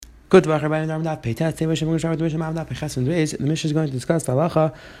Good. The Mishnah is going to discuss the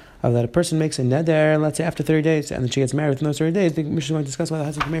halacha of that a person makes a neder, let's say after 30 days, and then she gets married within those 30 days. The Mishnah is going to discuss whether the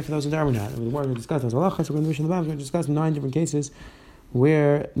husband can marry for those neder or not. We're going to discuss those halachas. So we're going to discuss 9 different cases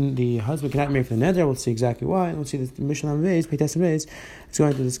where the husband cannot marry for the neder. We'll see exactly why. And we'll see the Mishnah on Beis, Peitas and Beis, is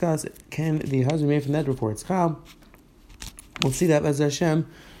going to discuss can the husband marry for the neder before it's chal. We'll see that as Hashem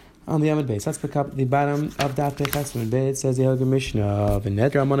on the Amud Beis. Let's pick up the bottom of Daf Peitas and Beis. It says the Hilgah Mishnah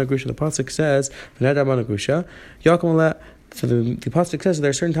v'neder amana grusha. The pasuk says v'neder amana grusha. Yakum. So the pasuk says that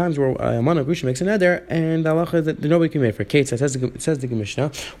there are certain times where amana grusha makes a neder, and the halacha is that nobody can make for a case. It says the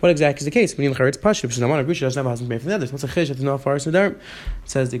Mishnah. What exactly is the case? When it's pashut, because amana grusha doesn't have a husband to make for the neder. So what's a chish? It's not far so there.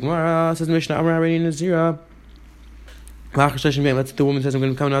 Says the Gemara. Says the Mishnah. Amar Rabbeinu Nazira. Let's say the woman says, I'm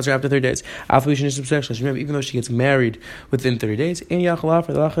going to become Nazir after 30 days. Even though she gets married within 30 days,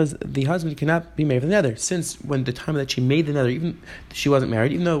 the husband cannot be married for the nether. Since when the time that she made the nether, even she wasn't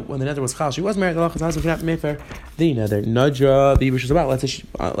married, even though when the nether was chal, she was married, the husband cannot be married for the nether. Nadra, the Yibush is about. Let's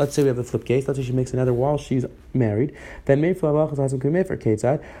say we have the flip case. Let's say she makes another while she's married. Then made for the husband can be married for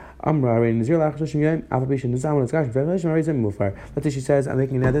Ketzad. Let's say she says, I'm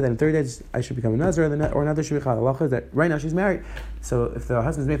making another, then in 30 days I should become a Nazir, or another should be chal. Allah is that right now she's married. So if the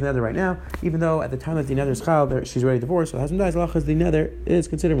husband's made for the nether right now, even though at the time that the nether is chal, she's already divorced, so the husband dies, Allah is the nether is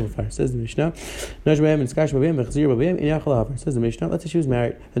considered mufar. Says the Mishnah. Says the Mishnah, let's say she was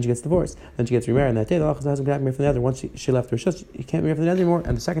married, then she gets divorced, then she gets remarried, and that day the husband cannot marry for the nether. Once she left her shus, he can't marry for the nether anymore,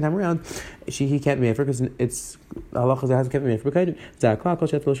 and the second time around, he can't marry for because it's Allah is the husband can't marry for. The halacha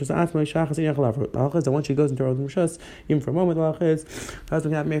is that once she goes into her own rishus, even for a moment, the halacha is the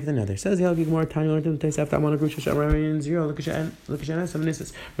husband cannot marry for the nether. Says the Hilgah more tiny learned in the taste after Amana Grusha Shamarain 0. Look at Shana 7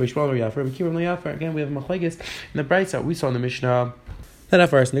 Nisis. Again, we have Machlekes in the Brayta. We saw in the Mishnah that at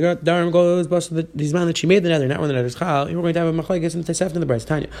first, the Dharam goes these man that she made the nether, not when the nether is chal. We're going to have a machlekes and taste after the Brayta.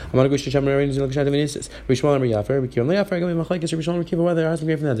 Tanya. Amana Grusha Shamarain 0. Look at Shana 7 Nisis. Rishmal and Yafer. Bikir and Yafer. Again, we have machlekes. Rishmal and Kiva whether her husband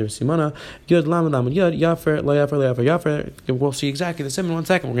gave the nether. Simana Yud Lam Yud Yafer Lo Yafer Lo Yafer. We'll see exactly the same in 1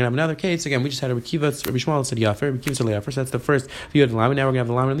 second. We're going to have another case. Again, we just had a Kiva. Rishmal said Yafer. Kiva said Lo Yafer. So that's the first Yud and Lam. Now we're going to have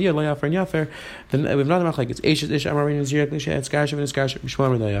the Lam and the Yud Lo Yafer and Yafer. Then we have another machlekes. Ish Amarain 0. It's Gash and Gash.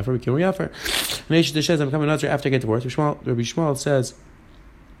 Rishmal and Lo Yafer. Bikir and Yafer. And Ish says I'm becoming Nazir after I get divorced. Rishmal says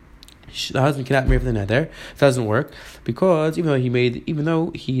the husband cannot marry for the nether. It doesn't work because even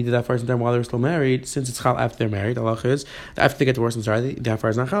though he did that first time while they were still married, since it's chal after they're married, Allah is after they get divorced. I'm sorry, the afar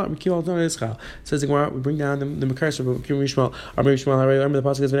is not chal. Chal. Says the Gemara, we bring down the Mekar of Rabbi Shmuel. Rabbi Shmuel, remember the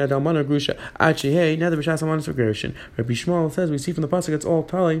pasuk is v'neder almana grusha. Actually, hey, nether b'shas almana for gerushin. Rabbi Shmuel says we see from the pasuk it's all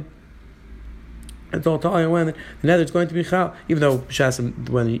tali. It's all tali when the nether is going to be chal, even though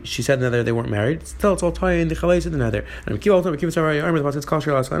when she said the nether they weren't married. Still, it's all tali in the chalais of the nether. And Rabbi Kiva also Rabbi Kiva said, "I remember the pasuk it's called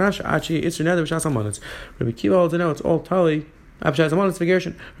shirlas lanash." Actually, it's your nether b'shas almanas. Rabbi Kiva also know it's all tali. B'shas almanas for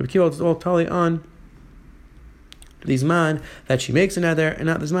gerushin. Rabbi Kiva it's all tali on these man that she makes a nether, and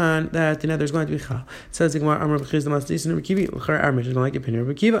not this man that the nether is going to be chal. It says the Gemara, Amar B'chiz the Masdis and Rabbi Kiva. Our mission is going to like the opinion of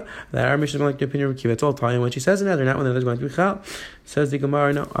Rabbi Kiva. That our mission is going to like the opinion of Rabbi Kiva. It's all tali when she says a nether, not when the nether is going to be chal. Says the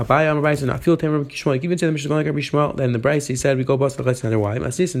Gemara, no. Abai Amar B'chiz not feel time Rabbi Shmuel. Even say the mission is going to like Rabbi Shmuel. Then the Bryce he said we go bust the nether. Why?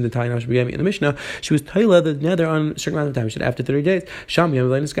 Masdis in the Tali Nash in the Mishnah she was taila the nether on a certain amount of time. She said after 30 days. Sham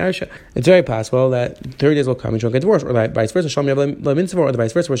Yavlein Skarsha. It's very possible that 30 days will come and she'll get divorced, or vice versa. Sham Yavlein Mitzvah, or the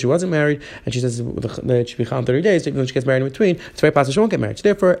vice versa, where she wasn't married and she says that she be chal in 30 days. Even though she gets married in between, it's very possible she won't get married. So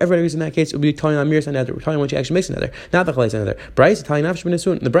therefore, everybody who's in that case it would be telling on Mirs and nether. We're telling when she actually makes a nether, not the chalais nether. Bryce telling after she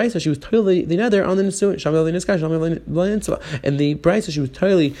the Bryce she was telling the nether on the nesuin. Sham Yavlein Skarsha, Sham Yavlein Mitzvah, and the Bryce she was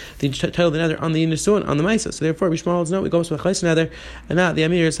telling the nether on the nesuin on the Maisa. So therefore, Bishmal is no. We go with the chalais nether and not the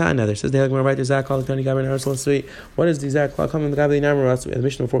Amir's ha nether. Says the Hilgah right. There's that called Tony Gaber and Arslan Sweet. What is the Zak Klal coming the Gaber the Namaras? The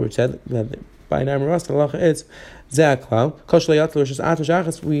Mishnah before we said that by Namaras the halacha is Zak Klal.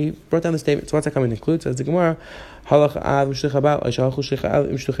 We brought down the statement. So what's that coming to include? Says the Gemara. Halacha av shlichabal. Aishal shlichav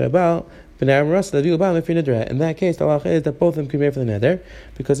im shlichabal. B'Namaras the Vilbal if you're in that case the halacha is that both of them can be made for the nether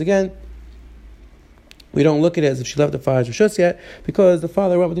because again, we don't look at it as if she left the father's rishus yet, because the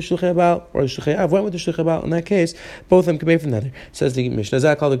father went with the shluchei abal, or the shluchei av went with the shluchei abal. In that case, both of them can be from the nether. Says the Mishnah.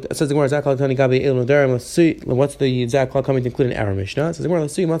 Says the Gemara. Zakal tani gabi il nodarim. Let's see what's the zakal coming to include in our Mishnah. Says the Gemara.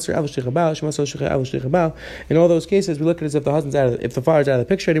 Let's see matzar av shluchei abal, shematzar shluchei av shluchei abal. In all those cases, we look at it as if the husband's if the father's out of the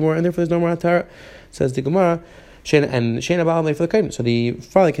picture anymore, and therefore there's no more atara. Says the Gemara. Shana Baal made for the Kaidim. So the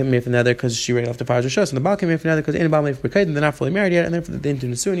father came made for the nether because she already left the father's rishus, and the Baal came made for the nether because any Baal made for the Kaidim. They're not fully married yet, and therefore they didn't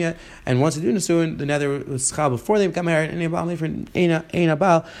do Nisuin yet. And once they do Nisuin, the nether was chal before they got married, and any Baal made for Eina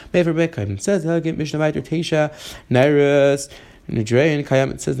Baal made for Kaidim. It says the Hilgah Mishnah Vayter Teisha Nairus Nidrei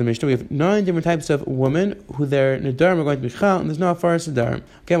Kayam, it says the Mishnah, we have 9 different types of women who their Nidarim are going to be Chal, and there's no Afaras Nidarim.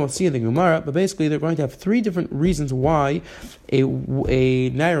 Again, we'll see in the Gemara, but basically they're going to have 3 different reasons why a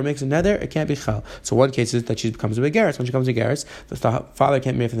Naira makes a Neder, it can't be Chal. So one case is that she becomes a Begaris. When she becomes a Begaris, the father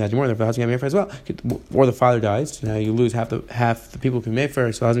can't marry for the anymore, the husband can't marry for as well. Or the father dies, so now you lose half the people who can marry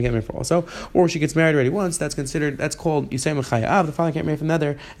for, so the husband can't marry for also. Or she gets married already once, that's called Yisayim Chayav, the father can't marry for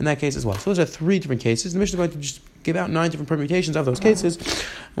Neder in that case as well. So those are 3 different cases. The Mishnah is going to just give out 9 different permutations of those cases.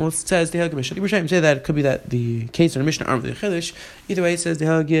 And it says the Helge Mishnah. We're trying to say that it could be that the case in the Mishnah aren't the Chiddush. Either way, it says the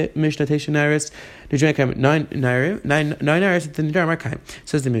Helge Mishnah Teisha Nairis. The 9 Nairis at the Nidar Markaim.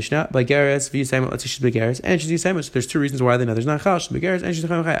 Says the Mishnah by Geras v'Yisayim. Let's say she's Begaris and she's Yisayim. So there's 2 reasons why they know there's not Chal. She's Begaris and she's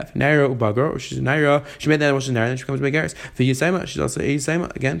Chayav. Naira Ubagar, or she's a Naira. She made that when she's Naira, then she becomes Begaris. V'Yisayim, she's also a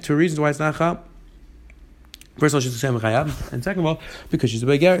Yisayim. Again, 2 reasons why it's not Chal. First of all, she's the same Chayav, and second of all, because she's a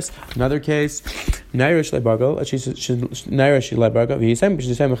Begaris. Another case, Naira Shleibargo, she's Naira Shleibargo, he's the same because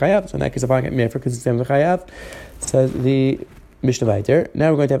she's the same Chayav. So in that case, if I can't marry because it's the same Chayav, says the Mishnah Vayter.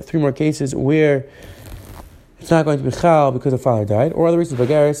 Now we're going to have 3 more cases where it's not going to be Chal because the father died, or other reasons,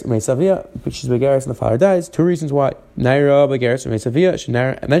 Begaris, Meisavia, but she's Begaris and the father dies. 2 reasons why. Naira, Begaris, Meisavia,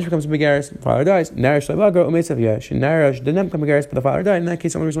 and then she becomes Begaris, the father dies. Naira, Shleibago, Meisavia, Naira, she didn't become Begaris, but the father died. In that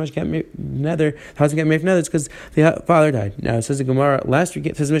case, the only reason why she can't marry the husband can't marry for Nether is because the father died. Now, it says the Gemara, says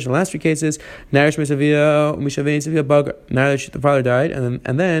the Mishnah, last 3 cases, Naira, Meisavia, Mishavia, Savia, Bug, Naira, the father died,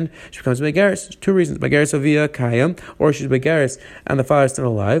 and then she becomes Begaris. 2 reasons, Begaris, Savia, Kayam, or she's Begaris and the father is still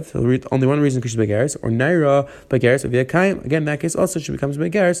alive. So only one reason because she's Begaris, or Naira, Begaris via Kaim. Again, in that case also she becomes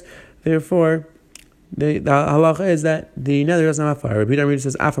Begaris. Therefore, the halacha is that the nether doesn't have a fire. Rabbi Yehuda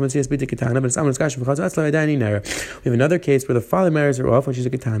says, but it's discussion because that's like We have another case where the father marries her off when she's a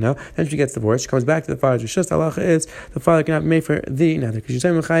katana, then she gets divorced, she comes back to the father's rishus. The halacha is the father cannot make for the nether. Because you say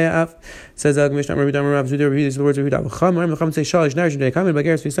Mechayav, says the Mishnah, Rabbi Yehuda, these are the words of Rabbi Yehuda. The Chachamim say Shalish Narish and Kaim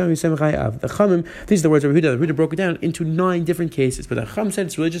Begaris Mechayav. The Chachamim, these are the words of Rabbi Yehuda. Rabbi Yehuda broke it down into 9 different cases, but the Chachamim said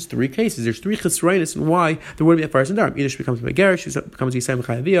it's really just 3 cases. There's 3 chesroinus and why there would be a fire and darm. Either she becomes Begaris, she becomes Yisayim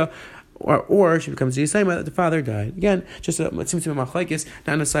Mechayaviyah, or she becomes the same that the father died. Again, just a machlekes,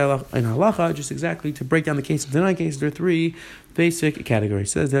 not necessarily in halacha, just exactly to break down the case into 9 cases. There are 3 basic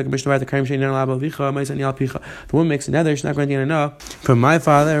categories. Says the Mishnah, the woman makes a nether, she's not going to get enough from my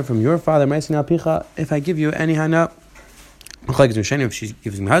father, from your father, if I give you any hana. If she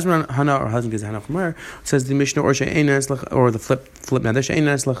gives him husband hana or husband gives hana from her, says the Mishnah, or the flip nether,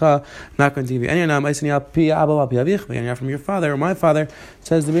 not going to give you any hana from your father or my father.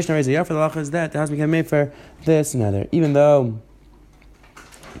 Says the Mishnah, for the halacha is that the husband can make for this nether, even though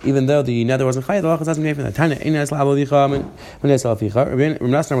the nether wasn't chayav, the halacha doesn't make for that. Tanya einas la'avolicha menes alaficha. Rabbi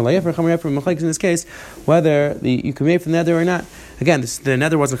Nassim Malayefer Chamayefer Machlekes in this case whether you can make for the nether or not. Again, the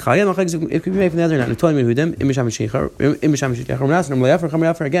nether wasn't chayav. Machlekes it could be made for the nether or not. Netolim Yehudim imisham sheikha imisham sheikha. Rabbi Nassim Malayefer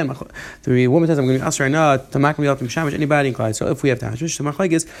Chamayefer again. The woman says I'm going to ask her not to make me up to mishamish anybody inclined. So if we have tashmish, so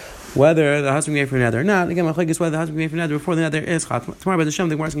Machlekes whether the husband made for the nether or not. Again, Machlekes whether the husband made for the nether before the nether is chat. Tomorrow by the Shem,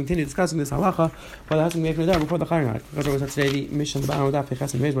 the Gemara is going to continue discussing this halacha whether the husband made for the nether before the chayav or not. Because was today the mission the bottom of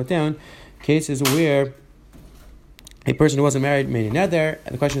the brought down cases where a person who wasn't married made a nether,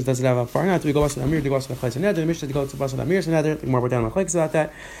 and the question is, does it have a far or not? Do we go to the Amir, do we go to the Chlais and nether? The Mishnah to go to the Amir and nether. The Gemara brought down Machlekes about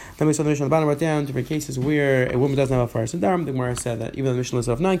that. Then we saw the Mishnah on the bottom brought down different cases where a woman doesn't have a far and darm. The Gemara said that even though the Mishnah lists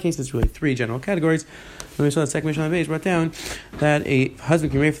of 9 cases, it's really 3 general categories. Then we saw the second Mishnah on the base brought down that a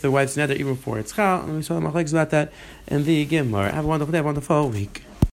husband can marry for their wife's nether even before it's chal. And we saw the Machlekes about that in the Gemara. Have a wonderful day, have a wonderful week.